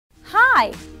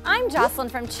Hi, I'm Jocelyn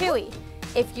from Chewy.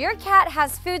 If your cat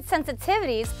has food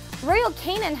sensitivities, Royal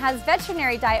Canin has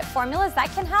veterinary diet formulas that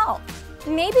can help.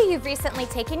 Maybe you've recently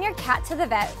taken your cat to the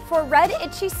vet for red,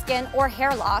 itchy skin or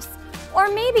hair loss, or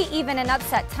maybe even an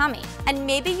upset tummy. And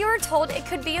maybe you were told it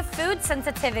could be a food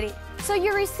sensitivity, so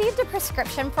you received a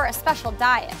prescription for a special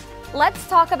diet. Let's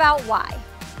talk about why.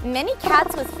 Many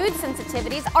cats with food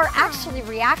sensitivities are actually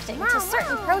reacting to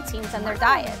certain proteins in their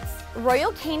diets.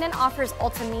 Royal Canin offers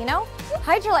Ultamino,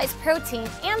 Hydrolyzed Protein,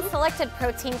 and selected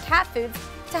protein cat foods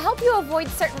to help you avoid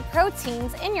certain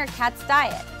proteins in your cat's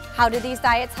diet. How do these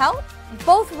diets help?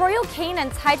 Both Royal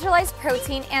Canin's Hydrolyzed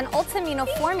Protein and Ultamino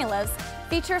formulas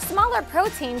feature smaller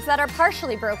proteins that are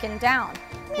partially broken down,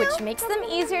 which makes them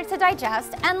easier to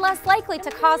digest and less likely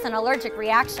to cause an allergic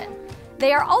reaction.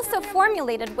 They are also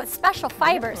formulated with special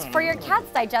fibers for your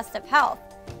cat's digestive health.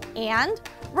 And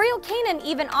Royal Canin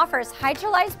even offers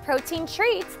hydrolyzed protein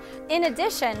treats. In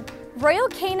addition, Royal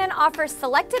Canin offers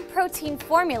selected protein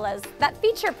formulas that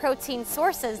feature protein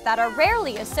sources that are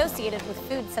rarely associated with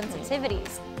food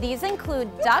sensitivities. These include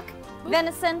duck,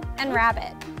 venison, and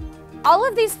rabbit. All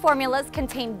of these formulas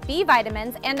contain B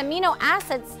vitamins and amino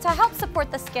acids to help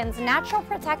support the skin's natural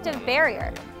protective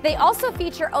barrier. They also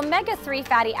feature omega-3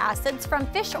 fatty acids from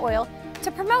fish oil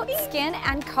to promote skin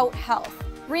and coat health.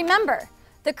 Remember,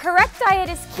 the correct diet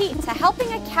is key to helping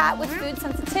a cat with food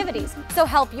sensitivities, so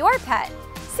help your pet.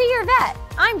 See your vet.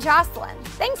 I'm Jocelyn.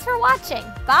 Thanks for watching.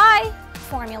 Bye.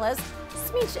 Formulas,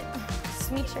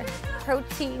 smeacher,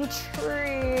 protein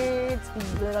treats.